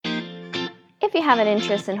If you have an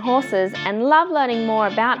interest in horses and love learning more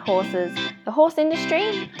about horses, the horse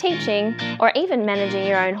industry, teaching, or even managing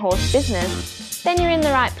your own horse business, then you're in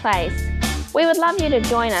the right place. We would love you to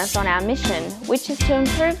join us on our mission, which is to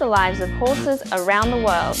improve the lives of horses around the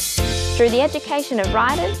world through the education of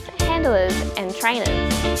riders, handlers, and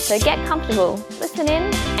trainers. So get comfortable, listen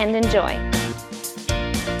in, and enjoy.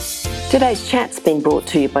 Today's chat's been brought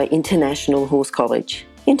to you by International Horse College.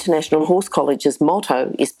 International Horse College's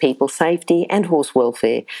motto is people safety and horse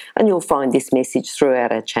welfare, and you'll find this message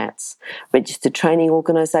throughout our chats. Registered Training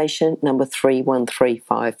Organisation number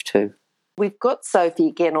 31352. We've got Sophie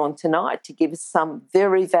again on tonight to give us some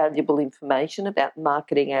very valuable information about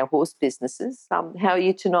marketing our horse businesses. How are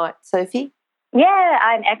you tonight, Sophie? Yeah,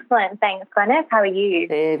 I'm excellent. Thanks, Glenys. How are you?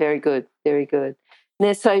 Yeah, very good, very good.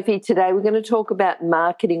 Now, Sophie, today we're going to talk about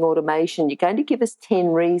marketing automation. You're going to give us 10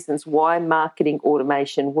 reasons why marketing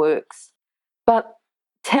automation works. But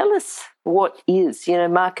tell us what is,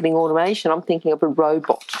 marketing automation. I'm thinking of a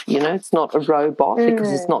robot. It's not a robot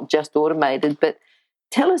because it's not just automated, but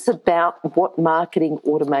tell us about what marketing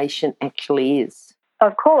automation actually is.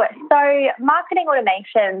 Of course. So marketing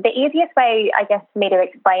automation, the easiest way, I guess, for me to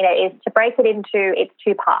explain it is to break it into its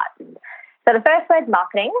two parts. So the first word,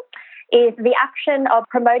 marketing, is the action of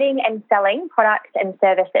promoting and selling products and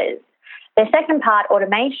services. The second part,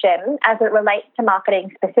 automation, as it relates to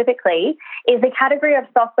marketing specifically, is the category of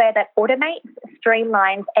software that automates,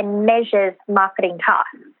 streamlines, and measures marketing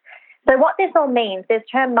tasks. So what this all means, this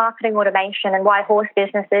term marketing automation and why horse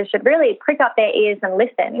businesses should really prick up their ears and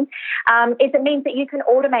listen, is it means that you can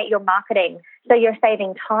automate your marketing. So you're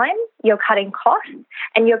saving time, you're cutting costs,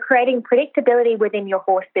 and you're creating predictability within your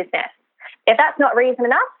horse business. If that's not reason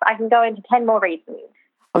enough, I can go into 10 more reasons.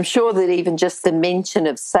 I'm sure that even just the mention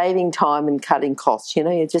of saving time and cutting costs,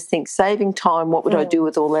 you just think saving time, what would I do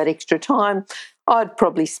with all that extra time? I'd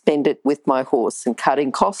probably spend it with my horse. And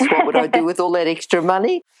cutting costs, what would I do with all that extra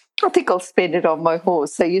money? I think I'll spend it on my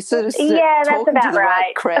horse. So you're sort of talking to the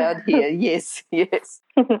right crowd here. Yes.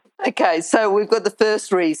 Okay, so we've got the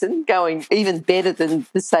first reason going even better than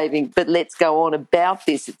the saving, but let's go on about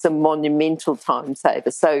this. It's a monumental time saver.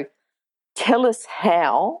 So tell us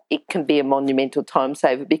how it can be a monumental time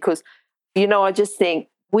saver because, I just think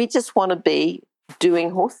we just want to be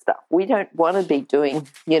doing horse stuff. We don't want to be doing,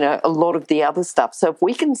 a lot of the other stuff. So if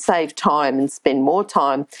we can save time and spend more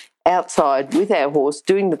time outside with our horse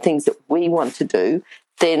doing the things that we want to do,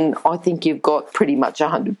 then I think you've got pretty much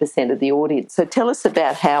 100% of the audience. So tell us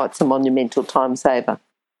about how it's a monumental time saver.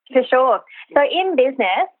 For sure. So in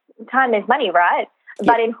business, time is money, right?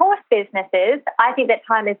 But in horse businesses, I think that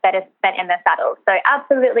time is better spent in the saddle. So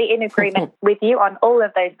absolutely in agreement with you on all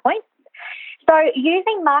of those points. So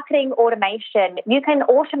using marketing automation, you can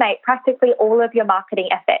automate practically all of your marketing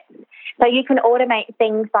efforts. So you can automate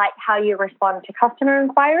things like how you respond to customer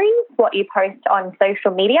inquiries, what you post on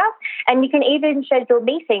social media, and you can even schedule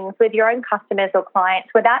meetings with your own customers or clients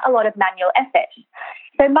without a lot of manual effort.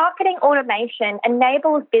 So marketing automation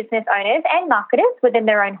enables business owners and marketers within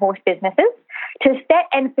their own horse businesses to set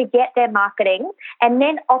and forget their marketing and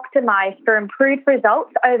then optimize for improved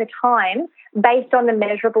results over time based on the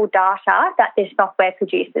measurable data that this software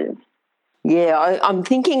produces. Yeah, I'm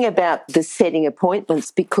thinking about the setting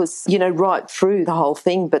appointments because, right through the whole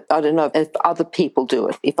thing, but I don't know if other people do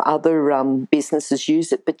it, if other businesses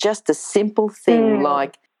use it, but just a simple thing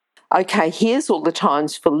like, okay, here's all the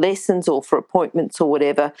times for lessons or for appointments or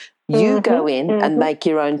whatever. You go in and make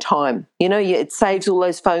your own time. It saves all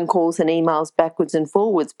those phone calls and emails backwards and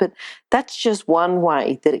forwards, but that's just one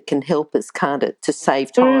way that it can help us, can't it, to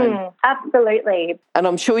save time? Absolutely. And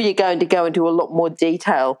I'm sure you're going to go into a lot more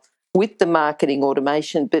detail with the marketing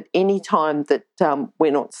automation, but any time that we're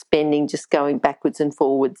not spending just going backwards and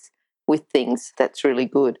forwards with things, that's really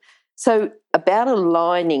good. So about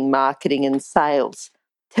aligning marketing and sales,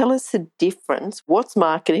 tell us the difference. What's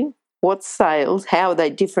marketing? What's sales? How are they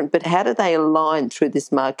different? But how do they align through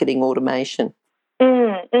this marketing automation?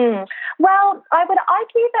 Well, I would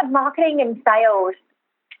argue that marketing and sales,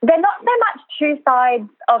 they're not so much two sides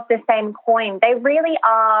of the same coin. They really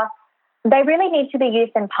need to be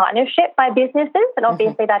used in partnership by businesses, and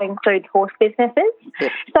obviously that includes horse businesses.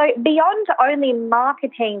 Yep. So beyond only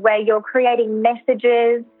marketing, where you're creating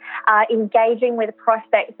messages, engaging with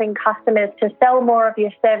prospects and customers to sell more of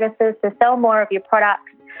your services, to sell more of your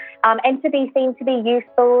products, and to be seen to be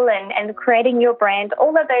useful and creating your brand, all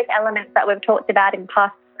of those elements that we've talked about in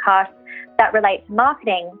past podcasts that relate to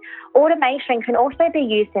marketing, automation can also be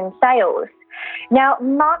used in sales. Now,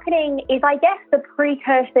 marketing is, I guess, the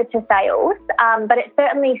precursor to sales, but it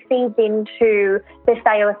certainly feeds into the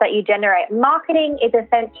sales that you generate. Marketing is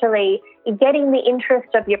essentially getting the interest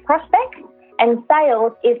of your prospects and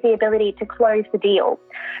sales is the ability to close the deal.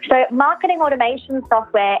 So marketing automation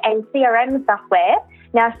software and CRM software.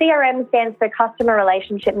 Now, CRM stands for Customer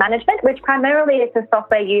Relationship Management, which primarily is the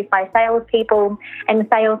software used by salespeople and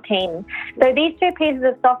sales teams. So these two pieces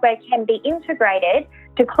of software can be integrated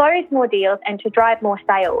to close more deals and to drive more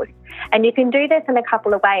sales. And you can do this in a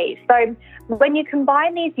couple of ways. So when you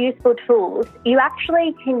combine these useful tools, you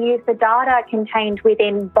actually can use the data contained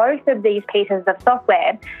within both of these pieces of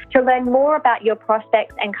software to learn more about your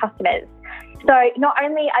prospects and customers. So not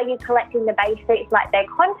only are you collecting the basics like their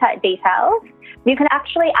contact details, you can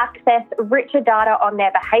actually access richer data on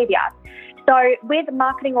their behaviour. So with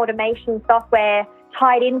marketing automation software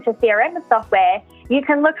tied into CRM software, you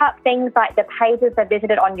can look up things like the pages they've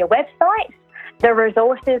visited on your website, the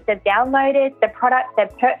resources they've downloaded, the products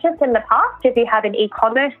they've purchased in the past if you have an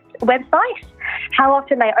e-commerce website, how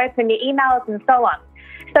often they open your emails and so on.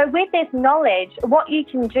 So with this knowledge, what you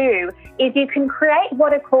can do is you can create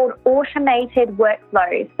what are called automated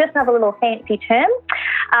workflows. Just another little fancy term.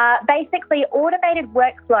 Basically, automated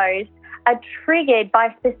workflows are triggered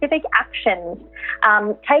by specific actions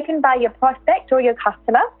taken by your prospect or your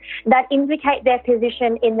customer that indicate their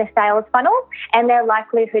position in the sales funnel and their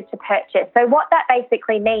likelihood to purchase. So what that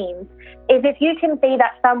basically means is if you can see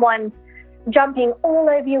that someone's jumping all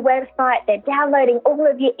over your website, they're downloading all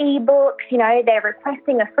of your ebooks, they're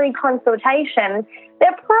requesting a free consultation,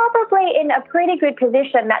 they're probably in a pretty good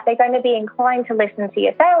position that they're going to be inclined to listen to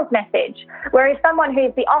your sales message. Whereas someone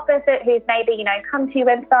who's the opposite, who's maybe, come to your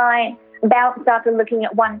website, bounced up and looking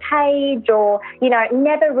at one page or,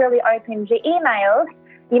 never really opened your emails,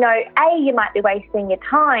 A, you might be wasting your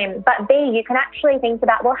time, but B, you can actually think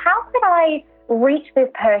about, well, how could I reach this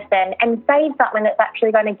person and say something that's actually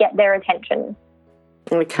going to get their attention?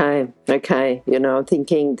 Okay. I'm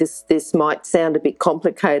thinking this might sound a bit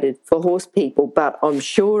complicated for horse people, but I'm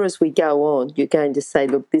sure as we go on, you're going to say,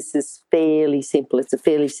 look, this is fairly simple. It's a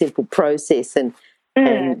fairly simple process and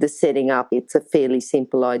the setting up, it's a fairly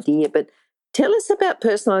simple idea. But tell us about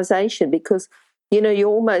personalisation because, you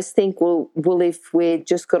almost think, well, if we've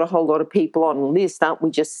just got a whole lot of people on a list, aren't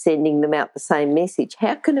we just sending them out the same message?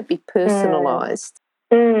 How can it be personalised?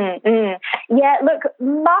 Yeah, look,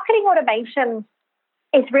 marketing automation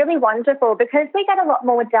is really wonderful because we get a lot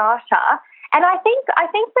more data. And I think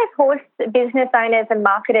with horse business owners and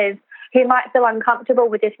marketers who might feel uncomfortable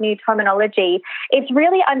with this new terminology, it's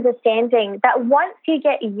really understanding that once you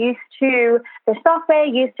get used to the software,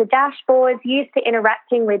 used to dashboards, used to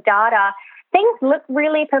interacting with data, things look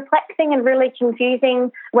really perplexing and really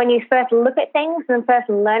confusing when you first look at things and first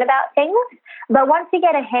learn about things. But once you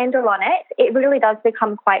get a handle on it, it really does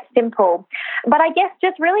become quite simple. But I guess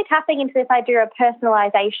just really tapping into this idea of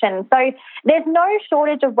personalisation. So there's no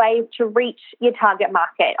shortage of ways to reach your target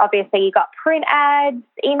market. Obviously, you've got print ads,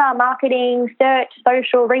 email marketing, search,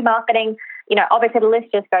 social, remarketing. Obviously the list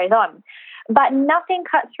just goes on. But nothing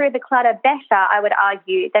cuts through the clutter better, I would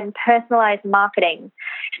argue, than personalised marketing.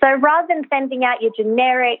 So rather than sending out your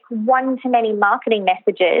generic one-to-many marketing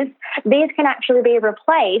messages, these can actually be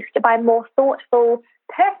replaced by more thoughtful,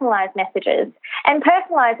 personalised messages. And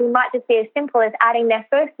personalising might just be as simple as adding their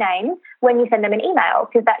first name when you send them an email,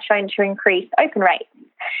 because that's shown to increase open rates.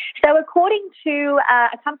 So according to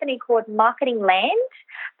a company called Marketing Land,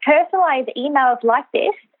 personalised emails like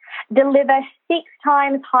this deliver 6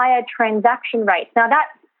 times higher transaction rates. Now,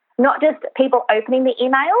 that's not just people opening the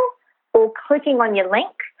email or clicking on your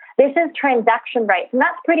link. This is transaction rates, and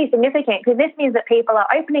that's pretty significant because this means that people are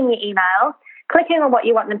opening your email, clicking on what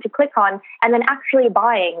you want them to click on, and then actually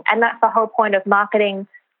buying, and that's the whole point of marketing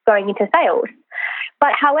going into sales.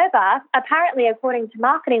 But however, apparently, according to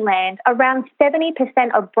Marketing Land, around 70%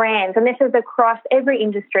 of brands, and this is across every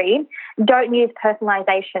industry, don't use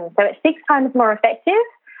personalisation. So it's 6 times more effective,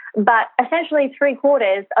 but essentially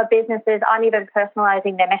 3/4 of businesses aren't even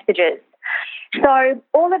personalising their messages. So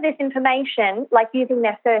all of this information, like using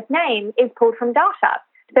their first name, is pulled from data.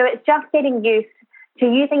 So it's just getting used to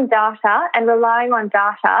using data and relying on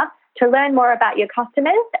data to learn more about your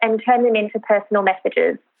customers and turn them into personal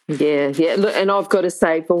messages. Yeah. Look, and I've got to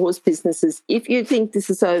say, for horse businesses, if you think this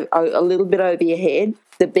is a little bit over your head,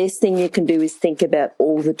 the best thing you can do is think about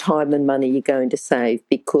all the time and money you're going to save,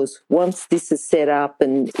 because once this is set up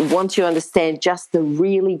and once you understand just the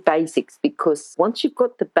really basics, because once you've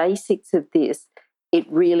got the basics of this, it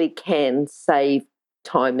really can save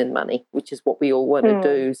time and money, which is what we all want to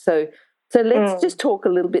do. So let's just talk a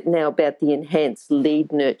little bit now about the enhanced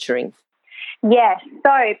lead nurturing. Yes,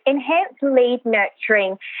 so enhanced lead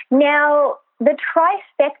nurturing. Now, the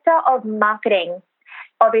trifecta of marketing,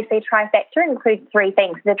 obviously trifecta includes 3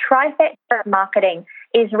 things. The trifecta of marketing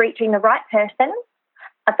is reaching the right person,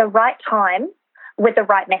 at the right time with the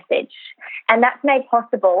right message. And that's made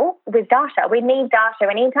possible with data. We need data.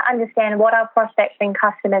 We need to understand what our prospects and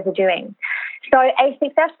customers are doing. So a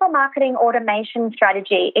successful marketing automation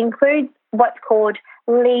strategy includes what's called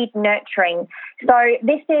lead nurturing. So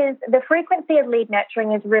this is the frequency of lead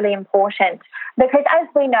nurturing is really important because, as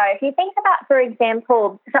we know, if you think about, for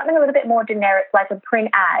example, something a little bit more generic like a print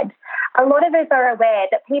ad, a lot of us are aware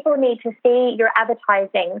that people need to see your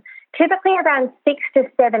advertising typically around 6 to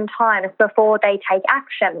 7 times before they take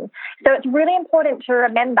action. So it's really important to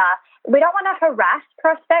remember we don't want to harass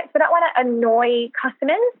prospects, we don't want to annoy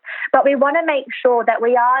customers, but we want to make sure that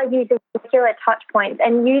we are using regular touch points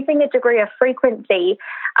and using a degree of frequency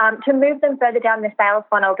to move them further down the sales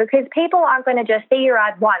funnel, because people aren't going to just see your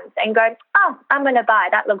ad once and go, oh, I'm going to buy,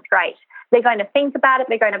 that looks great. They're going to think about it,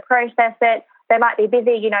 they're going to process it. They might be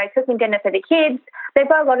busy, cooking dinner for the kids. They've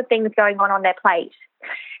got a lot of things going on their plate.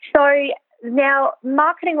 So now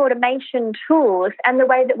marketing automation tools and the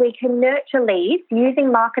way that we can nurture leads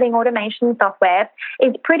using marketing automation software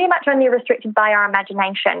is pretty much only restricted by our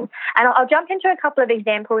imagination. And I'll jump into a couple of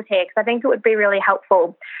examples here because I think it would be really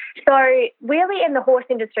helpful. So really in the horse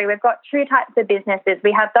industry, we've got 2 types of businesses.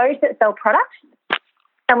 We have those that sell products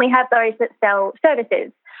and we have those that sell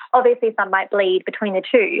services. Obviously, some might bleed between the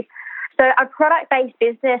two. So a product-based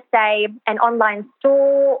business, say an online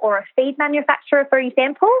store or a feed manufacturer, for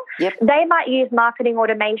example, They might use marketing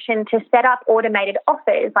automation to set up automated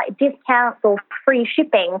offers like discounts or free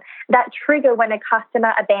shipping that trigger when a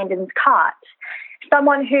customer abandons cart.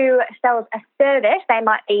 Someone who sells a service, they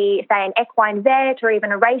might be, say, an equine vet or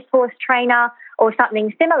even a racehorse trainer or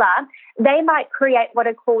something similar. They might create what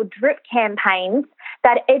are called drip campaigns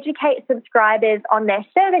that educate subscribers on their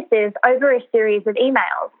services over a series of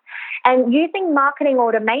emails. And using marketing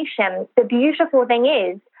automation, the beautiful thing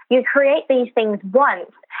is you create these things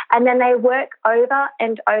once and then they work over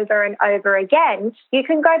and over and over again. You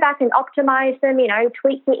can go back and optimize them,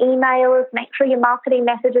 tweak your emails, make sure your marketing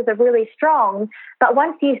messages are really strong. But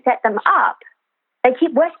once you set them up, they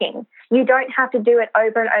keep working. You don't have to do it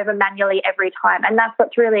over and over manually every time. And that's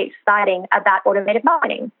what's really exciting about automated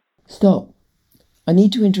marketing. Stop. I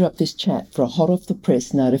need to interrupt this chat for a hot off the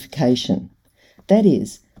press notification. That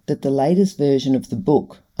is that the latest version of the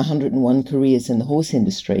book, 101 Careers in the Horse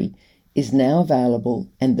Industry, is now available,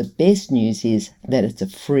 and the best news is that it's a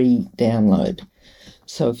free download.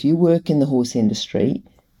 So if you work in the horse industry,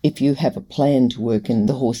 if you have a plan to work in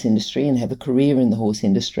the horse industry and have a career in the horse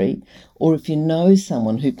industry, or if you know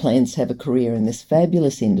someone who plans to have a career in this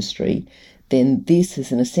fabulous industry, then this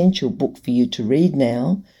is an essential book for you to read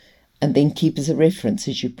now and then keep as a reference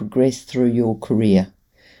as you progress through your career.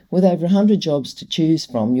 With over 100 jobs to choose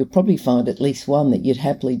from, you'll probably find at least one that you'd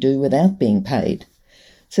happily do without being paid.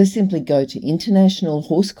 So simply go to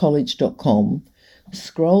internationalhorsecollege.com,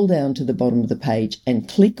 scroll down to the bottom of the page and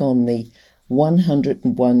click on the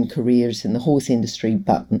 101 Careers in the Horse Industry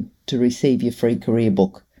button to receive your free career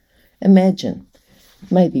book. Imagine,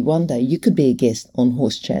 maybe one day you could be a guest on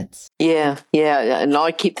Horse Chats. Yeah, and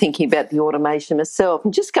I keep thinking about the automation myself.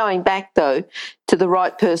 And just going back, though, to the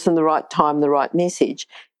right person, the right time, the right message.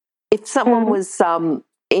 If someone was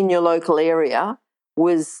in your local area,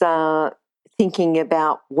 was thinking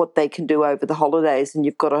about what they can do over the holidays, and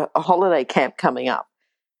you've got a holiday camp coming up,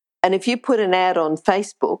 and if you put an ad on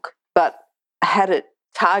Facebook but had it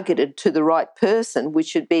targeted to the right person, which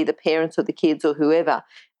should be the parents or the kids or whoever,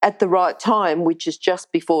 at the right time, which is just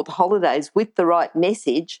before the holidays, with the right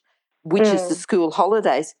message, which is the school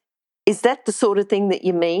holidays, is that the sort of thing that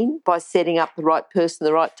you mean by setting up the right person,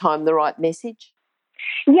 the right time, the right message?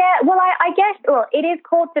 Yeah, well, I guess, it is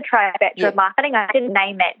called the trifecta of marketing. I didn't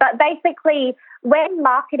name it. But basically, when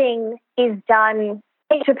marketing is done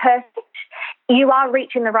picture perfect, you are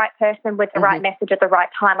reaching the right person with the right message at the right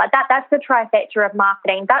time. Like that's the trifecta of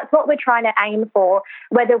marketing. That's what we're trying to aim for,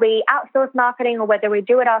 whether we outsource marketing or whether we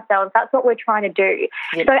do it ourselves. That's what we're trying to do.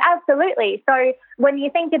 Yep. So absolutely. So when you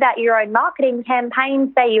think about your own marketing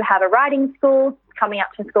campaigns, say you have a riding school coming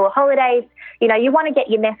up to school holidays, you want to get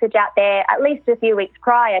your message out there at least a few weeks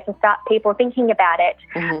prior to start people thinking about it.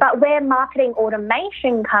 But where marketing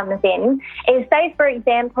automation comes in is, say, for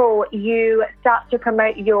example, you start to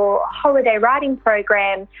promote your holiday riding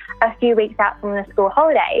program a few weeks out from the school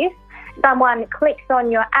holidays. Someone clicks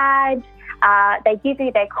on your ad, they give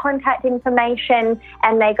you their contact information,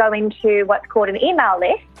 and they go into what's called an email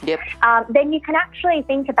list. Yep. Then you can actually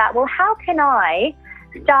think about, well, how can I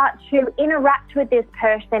start to interact with this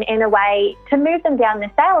person in a way to move them down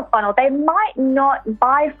the sales funnel? They might not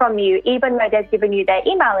buy from you even though they've given you their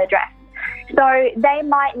email address. So they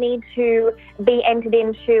might need to be entered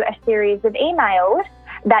into a series of emails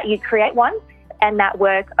that you create once and that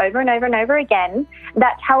work over and over and over again,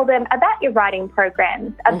 that tell them about your riding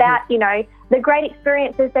programs, about, you know, the great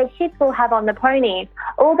experiences their kids will have on the ponies,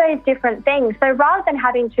 all those different things. So rather than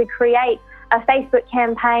having to create a Facebook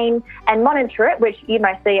campaign and monitor it, which you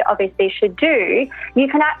mostly obviously should do, you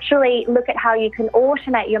can actually look at how you can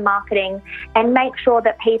automate your marketing and make sure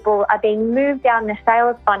that people are being moved down the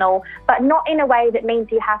sales funnel, but not in a way that means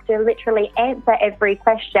you have to literally answer every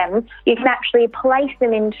question. You can actually place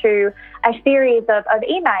them into a series of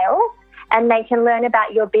emails, and they can learn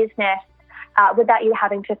about your business without you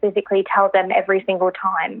having to physically tell them every single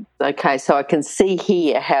time. Okay, so I can see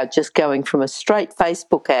here how just going from a straight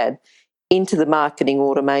Facebook ad into the marketing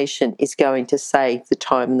automation is going to save the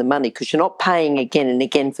time and the money, because you're not paying again and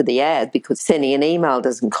again for the ad, because sending an email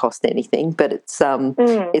doesn't cost anything, but it's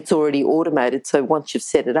already automated. So once you've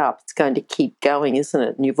set it up, it's going to keep going, isn't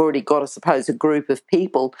it? And you've already got, I suppose, a group of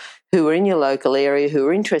people who are in your local area who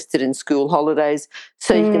are interested in school holidays,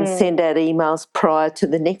 so you can send out emails prior to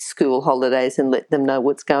the next school holidays and let them know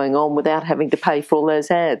what's going on without having to pay for all those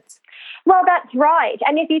ads. Well, that's right.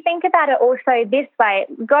 And if you think about it also this way,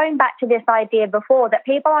 going back to this idea before that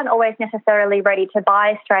people aren't always necessarily ready to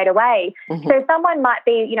buy straight away. So someone might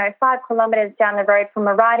be, 5 kilometres down the road from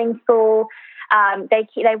a riding school. They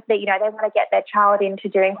want to get their child into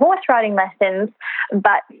doing horse riding lessons,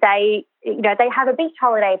 but they have a beach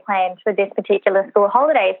holiday planned for this particular school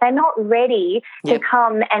holiday. They're not ready to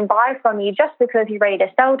come and buy from you just because you're ready to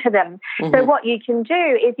sell to them. So what you can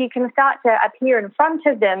do is you can start to appear in front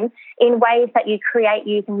of them in ways that you create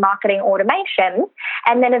using marketing automation.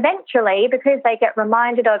 And then eventually, because they get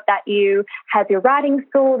reminded of that you have your riding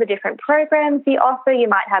school, the different programs you offer, you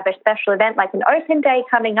might have a special event like an open day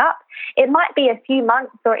coming up. It might be a few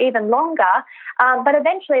months or even longer, but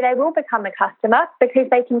eventually they will become a customer because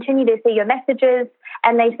they continue to see your messages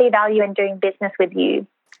and they see value in doing business with you.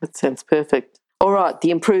 That sounds perfect. All right, the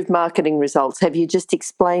improved marketing results. Have you just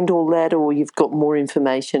explained all that, or you've got more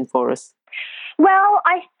information for us? Well,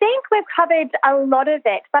 I think we've covered a lot of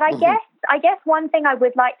it, but I guess one thing I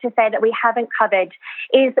would like to say that we haven't covered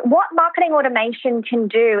is what marketing automation can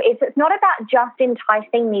do is it's not about just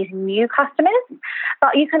enticing these new customers,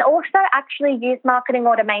 but you can also actually use marketing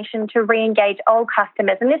automation to re-engage old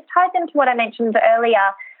customers. And this ties into what I mentioned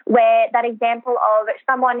earlier, where that example of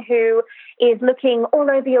someone who is looking all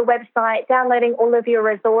over your website, downloading all of your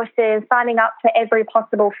resources, signing up for every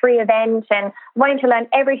possible free event and wanting to learn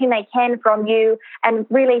everything they can from you and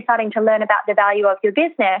really starting to learn about the value of your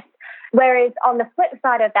business. Whereas on the flip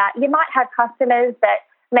side of that, you might have customers that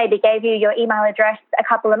maybe gave you your email address a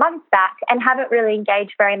couple of months back and haven't really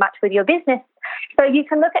engaged very much with your business. So you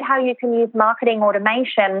can look at how you can use marketing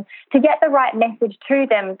automation to get the right message to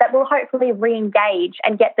them that will hopefully re-engage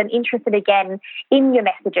and get them interested again in your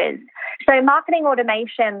messages. So marketing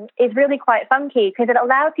automation is really quite funky because it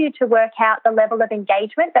allows you to work out the level of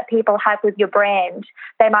engagement that people have with your brand.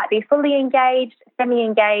 They might be fully engaged,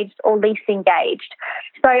 semi-engaged, or least engaged.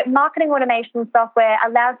 So marketing automation software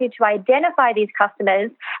allows you to identify these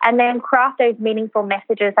customers and then craft those meaningful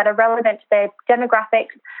messages that are relevant to their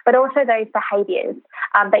demographics, but also those behaviours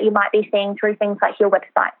that you might be seeing through things like your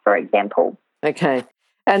website, for example. Okay.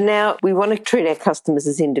 And now we want to treat our customers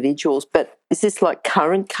as individuals, but is this like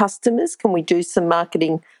current customers? Can we do some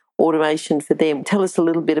marketing automation for them? Tell us a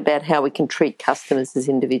little bit about how we can treat customers as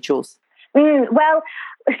individuals. Well,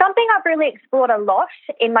 something I've really explored a lot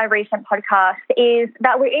in my recent podcast is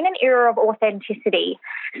that we're in an era of authenticity.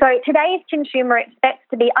 So today's consumer expects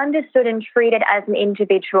to be understood and treated as an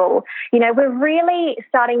individual. We're really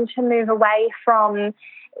starting to move away from,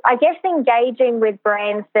 I guess, engaging with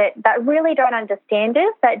brands that really don't understand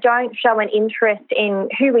us, that don't show an interest in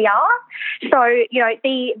who we are. So,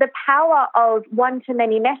 the power of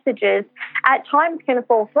one-to-many messages at times can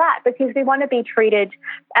fall flat because we want to be treated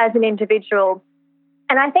as an individual.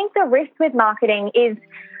 And I think the risk with marketing is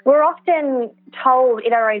we're often told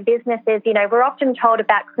in our own businesses, we're often told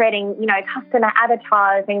about creating, customer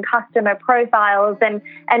avatars and customer profiles and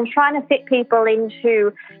trying to fit people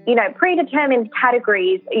into, predetermined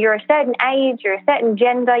categories. You're a certain age, you're a certain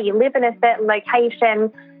gender, you live in a certain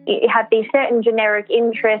location, you have these certain generic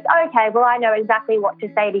interests. Okay, well, I know exactly what to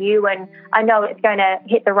say to you and I know it's going to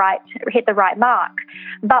hit the right mark.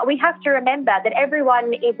 But we have to remember that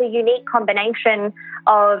everyone is a unique combination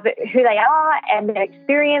of who they are and their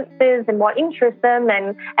experiences and what interests them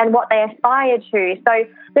and what they aspire to. So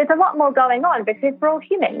there's a lot more going on because we're all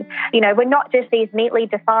human. We're not just these neatly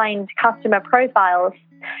defined customer profiles.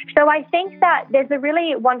 So I think that there's a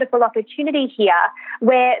really wonderful opportunity here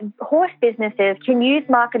where horse businesses can use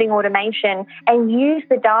marketing automation and use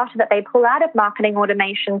the data that they pull out of marketing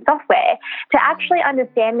automation software to actually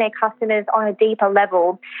understand their customers on a deeper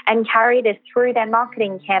level and carry this through their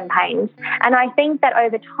marketing campaigns. And I think that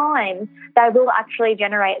over time, they will actually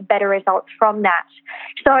generate better results from that.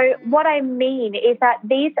 So what I mean is that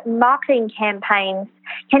these marketing campaigns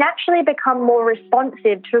can actually become more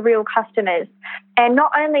responsive to real customers. And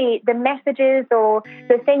not only the messages or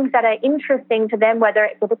the things that are interesting to them, whether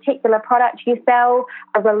it's a particular product you sell,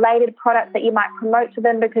 a related product that you might promote to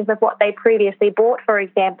them because of what they previously bought, for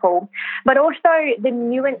example, but also the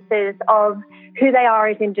nuances of who they are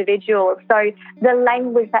as individuals. So the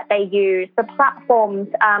language that they use, the platforms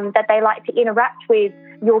that they like to interact with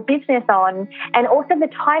your business on, and also the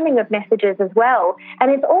timing of messages as well.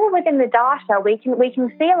 And it's all within the data. We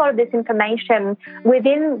can see a lot of this information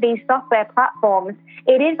within these software platforms.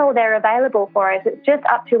 It is all there available for us. It's just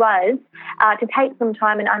up to us to take some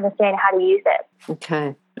time and understand how to use it.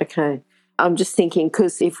 Okay. I'm just thinking,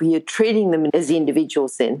 because if you're treating them as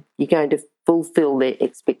individuals, then you're going to fulfill their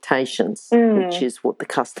expectations, which is what the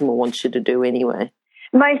customer wants you to do anyway.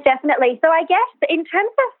 Most definitely. So I guess in terms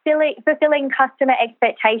of fulfilling customer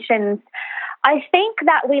expectations, I think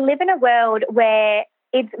that we live in a world where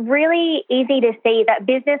it's really easy to see that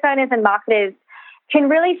business owners and marketers can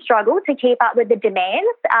really struggle to keep up with the demands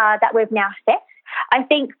that we've now set. I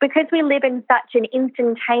think because we live in such an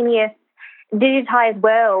instantaneous, digitized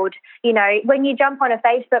world, when you jump on a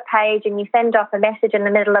Facebook page and you send off a message in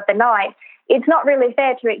the middle of the night, it's not really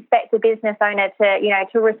fair to expect a business owner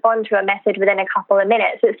to respond to a message within a couple of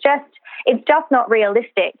minutes. It's just not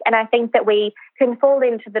realistic. And I think that we can fall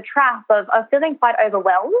into the trap of feeling quite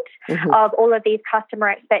overwhelmed of all of these customer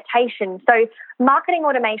expectations. So marketing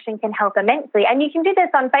automation can help immensely. And you can do this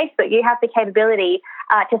on Facebook. You have the capability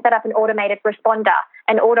to set up an automated responder,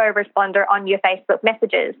 an autoresponder on your Facebook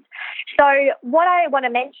messages. So what I want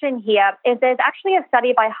to mention here is there's actually a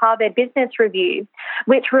study by Harvard Business Review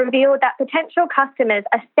which revealed that potential customers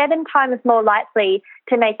are 7 times more likely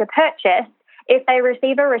to make a purchase if they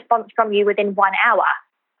receive a response from you within 1 hour.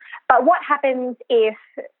 But what happens if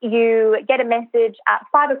you get a message at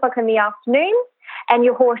 5 o'clock in the afternoon and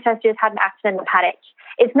your horse has just had an accident in the paddock?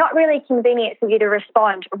 It's not really convenient for you to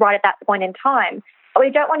respond right at that point in time. We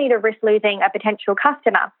don't want you to risk losing a potential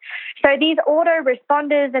customer. So these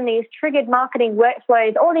autoresponders and these triggered marketing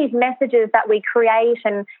workflows, all these messages that we create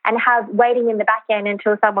and have waiting in the back end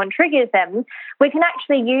until someone triggers them, we can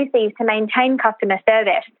actually use these to maintain customer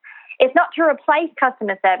service. It's not to replace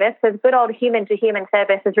customer service, because good old human-to-human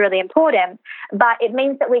service is really important, but it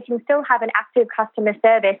means that we can still have an active customer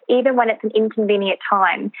service even when it's an inconvenient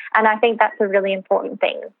time. And I think that's a really important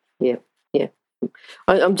thing. Yeah.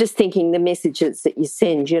 I'm just thinking the messages that you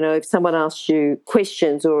send, if someone asks you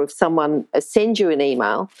questions or if someone sends you an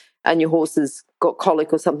email and your horse has got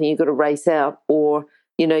colic or something you've got to race out, or,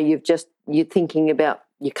 you're thinking about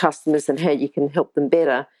your customers and how you can help them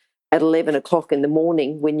better at 11 o'clock in the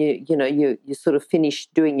morning when you sort of finish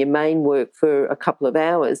doing your main work for a couple of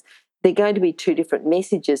hours, they're going to be 2 different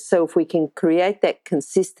messages. So if we can create that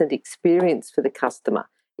consistent experience for the customer,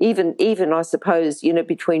 even I suppose,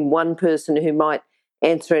 between one person who might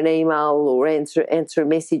answer an email or answer a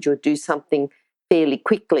message or do something fairly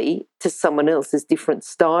quickly to someone else's different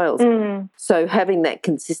styles. So having that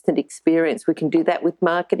consistent experience, we can do that with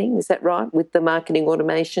marketing. Is that right? With the marketing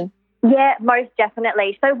automation? Yeah, most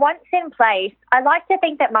definitely. So once in place, I like to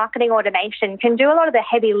think that marketing automation can do a lot of the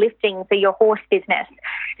heavy lifting for your horse business.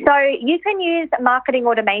 So you can use marketing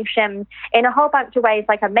automation in a whole bunch of ways,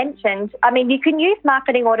 like I mentioned. I mean, you can use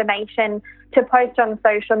marketing automation to post on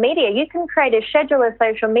social media. You can create a schedule of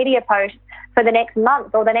social media posts for the next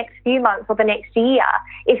month or the next few months or the next year,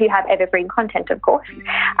 if you have evergreen content, of course.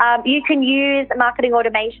 You can use marketing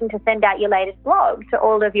automation to send out your latest blog to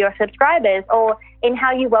all of your subscribers, or in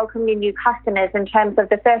how you welcome your new customers in terms of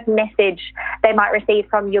the first message they might receive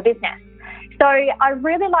from your business. So I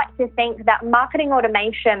really like to think that marketing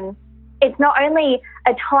automation, it's not only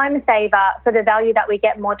a time saver for the value that we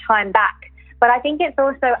get more time back, but I think it's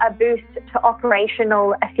also a boost to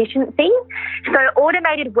operational efficiency. So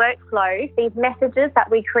automated workflows, these messages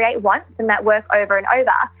that we create once and that work over and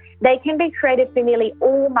over, they can be created for nearly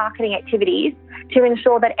all marketing activities to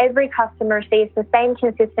ensure that every customer receives the same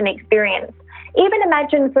consistent experience. Even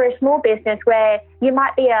imagine for a small business where you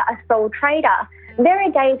might be a sole trader, There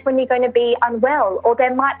are days when you're going to be unwell, or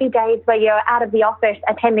there might be days where you're out of the office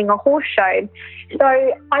attending a horse show.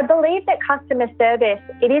 So I believe that customer service,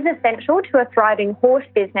 it is essential to a thriving horse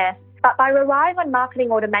business. But by relying on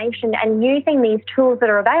marketing automation and using these tools that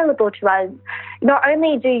are available to us, not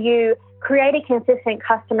only do you create a consistent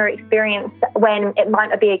customer experience when it might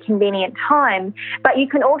not be a convenient time, but you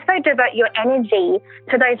can also divert your energy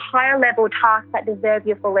to those higher level tasks that deserve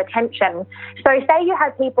your full attention. So say you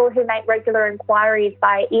have people who make regular inquiries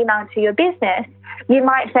by email to your business, you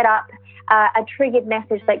might set up a triggered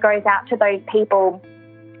message that goes out to those people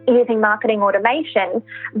using marketing automation,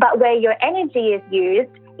 but where your energy is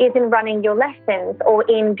used is in running your lessons or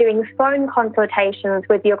in doing phone consultations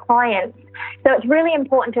with your clients. So it's really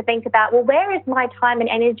important to think about, well, where is my time and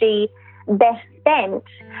energy best spent?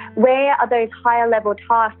 Where are those higher level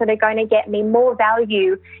tasks that are going to get me more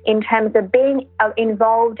value in terms of being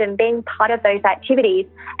involved and being part of those activities?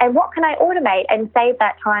 And what can I automate and save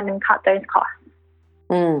that time and cut those costs?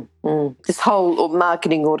 This whole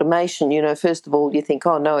marketing automation, first of all, you think,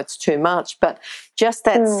 oh, no, it's too much. But just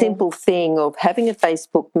that simple thing of having a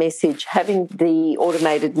Facebook message, having the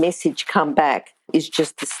automated message come back is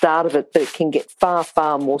just the start of it. But it can get far,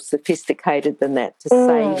 far more sophisticated than that to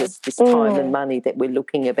save us this time and money that we're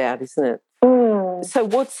looking about, isn't it? So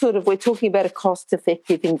we're talking about a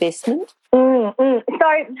cost-effective investment? So,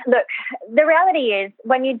 look, the reality is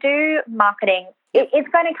when you do marketing, it's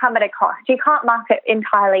going to come at a cost. You can't market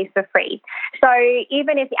entirely for free. So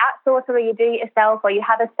even if you outsource or you do it yourself or you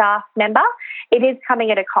have a staff member, it is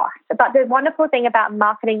coming at a cost. But the wonderful thing about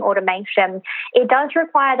marketing automation, it does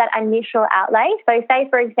require that initial outlay. So say,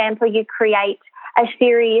 for example, you create a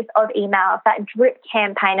series of emails, that drip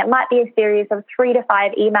campaign. It might be a series of 3 to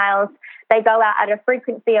 5 emails. They go out at a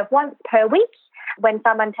frequency of once per week when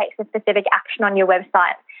someone takes a specific action on your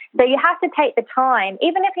website. So you have to take the time,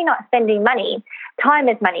 even if you're not spending money, time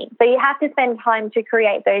is money. So you have to spend time to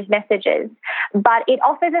create those messages. But it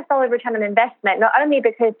offers a solid return on investment, not only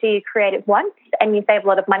because you create it once and you save a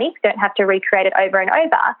lot of money, you don't have to recreate it over and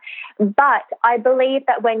over, but I believe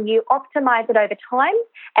that when you optimize it over time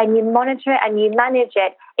and you monitor it and you manage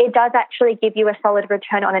it, it does actually give you a solid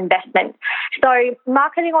return on investment. So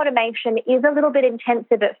marketing automation is a little bit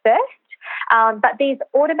intensive at first, but these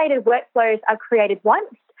automated workflows are created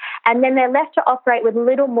once, and then they're left to operate with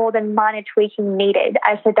little more than minor tweaking needed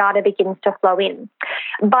as the data begins to flow in.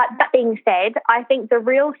 But that being said, I think the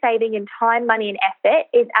real saving in time, money and effort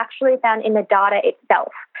is actually found in the data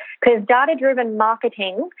itself, because data-driven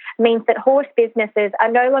marketing means that horse businesses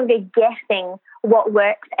are no longer guessing what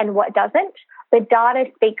works and what doesn't. The data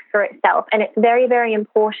speaks for itself, and it's very, very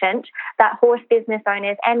important that horse business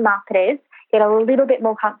owners and marketers get a little bit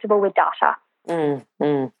more comfortable with data.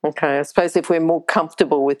 Okay, I suppose if we're more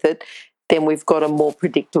comfortable with it, then we've got a more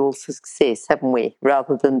predictable success, haven't we?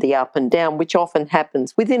 Rather than the up and down, which often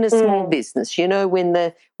happens within a small business. When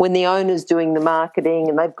the owner's doing the marketing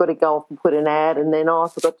and they've got to go off and put an ad, and then I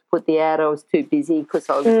forgot to put the ad. I was too busy because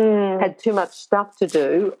I had too much stuff to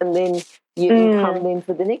do, and then your income then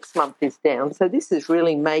for the next month is down. So this is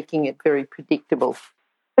really making it very predictable.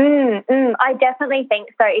 I definitely think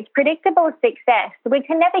so. It's predictable success. We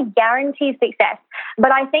can never guarantee success,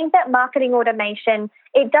 but I think that marketing automation,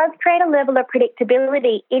 it does create a level of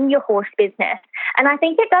predictability in your horse business. And I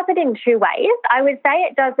think it does it in 2 ways. I would say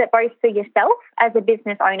it does it both for yourself as a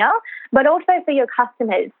business owner, but also for your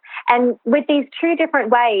customers. And with these 2 different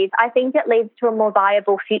ways, I think it leads to a more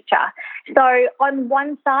viable future. So on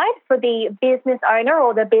one side, for the business owner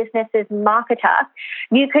or the business's marketer,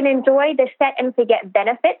 you can enjoy the set and forget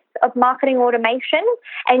benefits of marketing automation,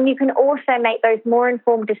 and you can also make those more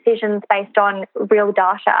informed decisions based on real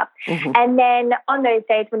data. And then on those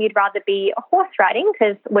days when you'd rather be horse riding,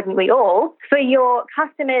 because wouldn't we all, for your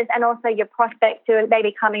customers and also your prospects who are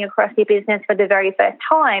maybe coming across your business for the very first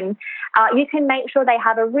time, you can make sure they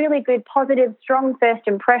have a really good, positive, strong first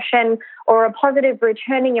impression or a positive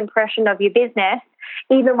returning impression of your business,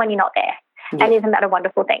 even when you're not there. Yeah. And isn't that a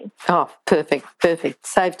wonderful thing? Oh, perfect.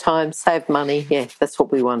 Save time, save money. Yeah, that's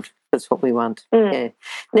what we want. Yeah.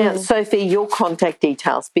 Now, Sophie, your contact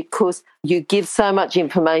details, because you give so much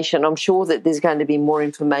information, I'm sure that there's going to be more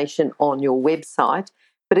information on your website.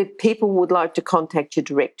 But if people would like to contact you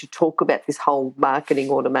direct to talk about this whole marketing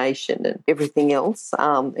automation and everything else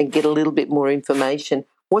and get a little bit more information,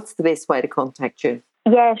 what's the best way to contact you?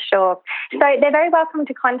 Yeah, sure. So they're very welcome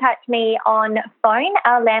to contact me on phone.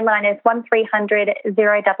 Our landline is 1300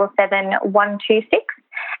 077 126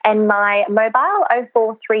 and my mobile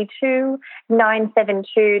 0432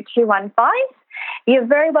 972 215. You're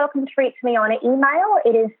very welcome to reach me on an email.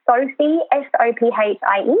 It is Sophie, Sophie,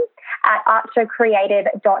 at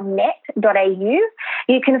archercreative.net.au.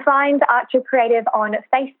 You can find Archer Creative on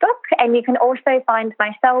Facebook, and you can also find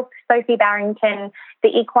myself, Sophie Barrington, the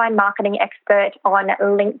equine marketing expert, on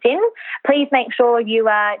LinkedIn. Please make sure you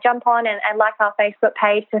jump on and like our Facebook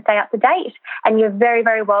page to stay up to date. And you're very,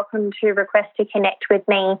 very welcome to request to connect with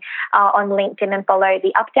me on LinkedIn and follow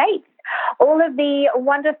the updates. All of the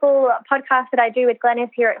wonderful podcasts that I do with Glenys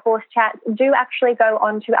here at Horse Chats do actually go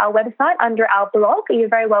onto our website under our blog. You're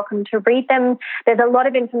very welcome to read them. There's a lot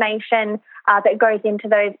of information that goes into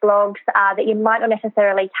those blogs that you might not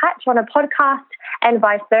necessarily catch on a podcast, and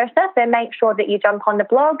vice versa. So make sure that you jump on the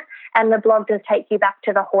blog, and the blog does take you back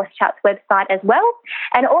to the Horse Chats website as well.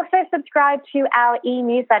 And also subscribe to our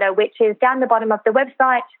e-newsletter, which is down the bottom of the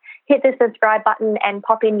website. Hit the subscribe button and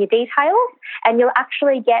pop in your details, and you'll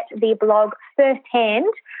actually get the blog firsthand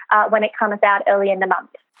when it comes out early in the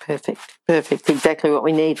month. Perfect. Exactly what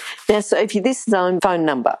we need. Now, Sophie, this is our phone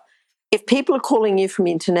number. If people are calling you from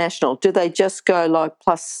international, do they just go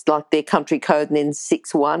plus their country code and then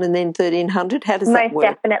 61 and then 1300? How does that work?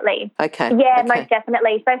 Most definitely. Okay. Yeah, okay. Most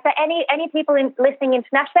definitely. So for any people listening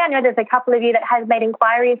internationally, I know there's a couple of you that have made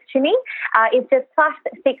inquiries to me. It's just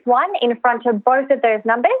 +61 in front of both of those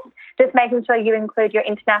numbers, just making sure you include your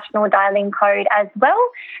international dialing code as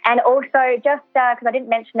well. And also, just because I didn't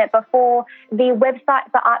mention it before, the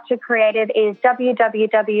website for Archer Creative is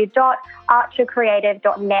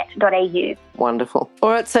www.archercreative.net.au. Wonderful. All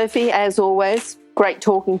right, Sophie, as always, great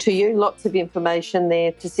talking to you. Lots of information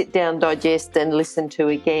there to sit down, digest and listen to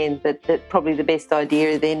again. But probably the best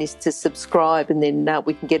idea then is to subscribe, and then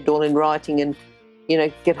we can get it all in writing and,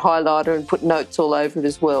 get highlighter and put notes all over it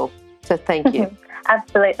as well. So thank you.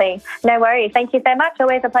 Absolutely. No worries. Thank you so much.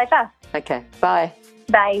 Always a pleasure. Okay. Bye.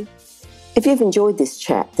 Bye. If you've enjoyed this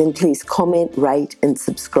chat, then please comment, rate and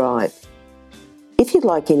subscribe. If you'd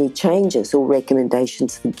like any changes or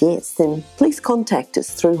recommendations for guests, then please contact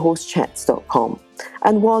us through horsechats.com.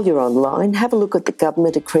 And while you're online, have a look at the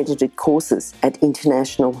government-accredited courses at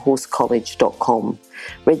internationalhorsecollege.com.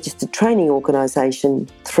 Registered Training Organisation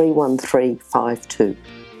 31352.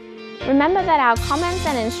 Remember that our comments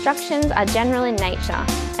and instructions are general in nature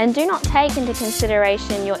and do not take into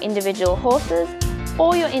consideration your individual horses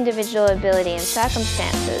or your individual ability and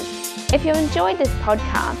circumstances. If you enjoyed this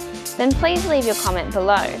podcast, then please leave your comment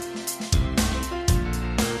below.